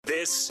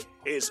This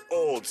is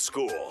Old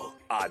School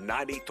on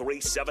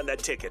 93.7 The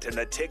Ticket and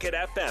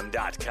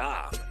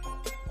theticketfm.com.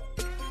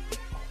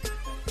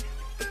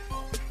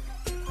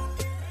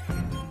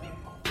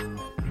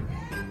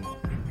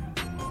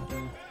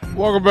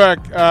 Welcome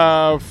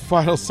back.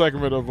 Final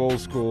segment of Old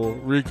School.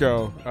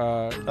 Rico,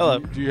 hello.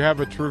 Do you have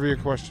a trivia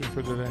question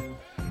for today?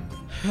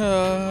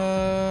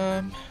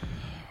 I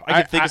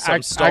can think of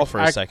some. Stall for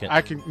a second.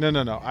 I can.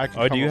 No. I can.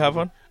 Oh, do you have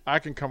one? I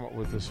can come up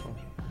with this one.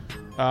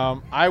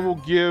 I will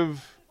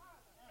give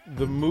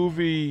the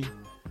movie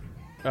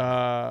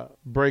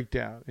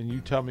breakdown, and you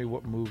tell me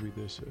what movie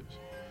this is.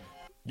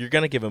 You're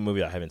gonna give a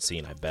movie I haven't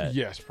seen, I bet.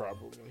 Yes,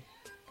 probably.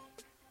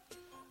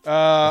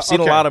 I've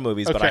seen a lot of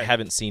movies, but I Okay.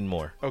 haven't seen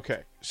more.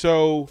 Okay,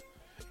 so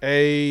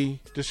a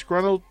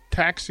disgruntled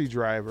taxi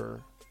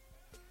driver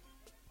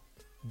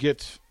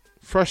gets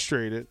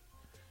frustrated,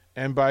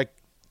 and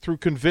through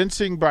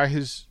convincing by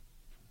his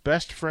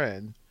best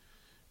friend,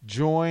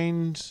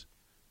 joins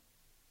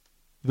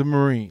the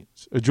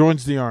Marines,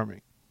 joins the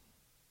Army.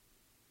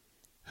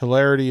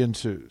 Hilarity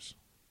ensues.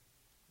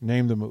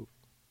 Name the movie.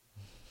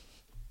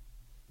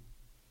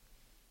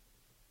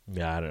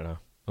 Yeah, I don't know.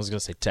 I was gonna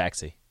say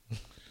Taxi.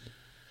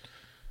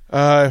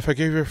 If I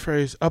gave you a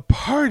phrase, a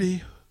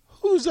party,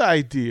 whose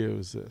idea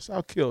was this?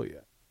 I'll kill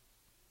you.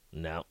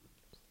 No.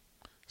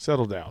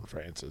 Settle down,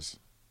 Francis.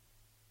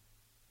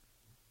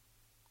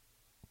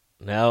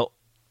 No.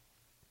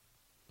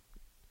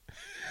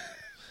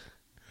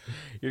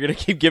 You're gonna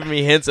keep giving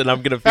me hints, and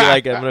I'm gonna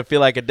feel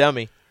like a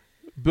dummy.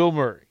 Bill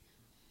Murray.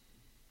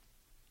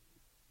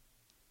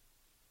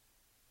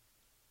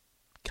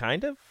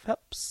 Kind of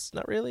helps,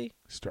 not really.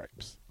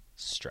 Stripes.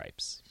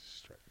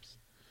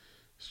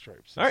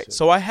 All right,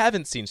 so I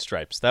haven't seen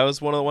Stripes. That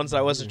was one of the ones I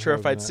wasn't sure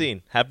if I'd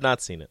seen. Have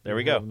not seen it. There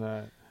we go.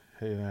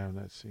 I have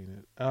not seen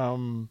it.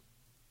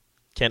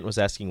 Kent was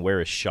asking, where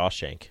is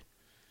Shawshank?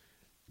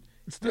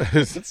 Is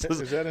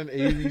that an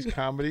 80s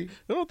comedy?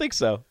 I don't think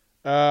so.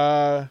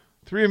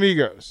 Three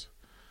Amigos.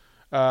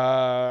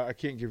 I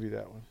can't give you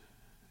that one.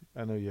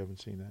 I know you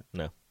haven't seen that.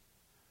 No.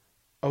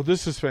 Oh,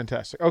 this is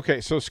fantastic. Okay,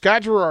 so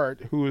Scott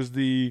Gerard, who is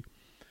the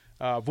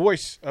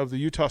voice of the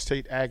Utah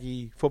State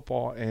Aggie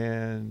football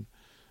and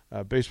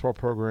baseball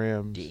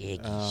programs,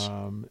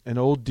 an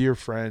old dear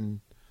friend.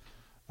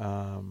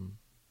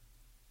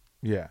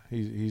 Yeah,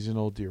 he's an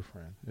old dear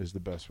friend is the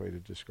best way to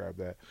describe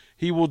that.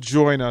 He will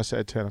join us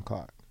at 10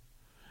 o'clock,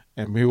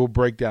 and we will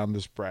break down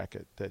this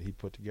bracket that he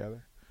put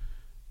together.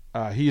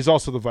 He is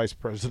also the vice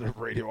president of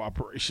radio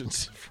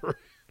operations for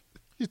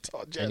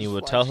Utah Jazz. And you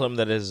will tell him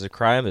that it is a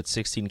crime that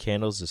 16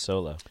 Candles is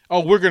solo.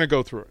 Oh, we're going to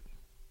go through it.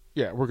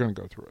 Yeah, we're going to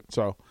go through it.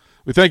 So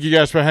we thank you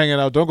guys for hanging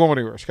out. Don't go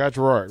anywhere. Scott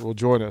Gerard will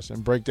join us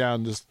and break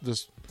down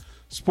this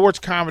sports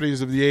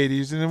comedies of the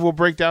 80s, and then we'll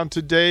break down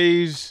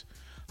today's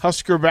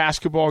Husker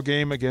basketball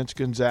game against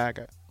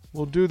Gonzaga.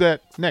 We'll do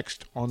that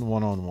next on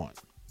One on One.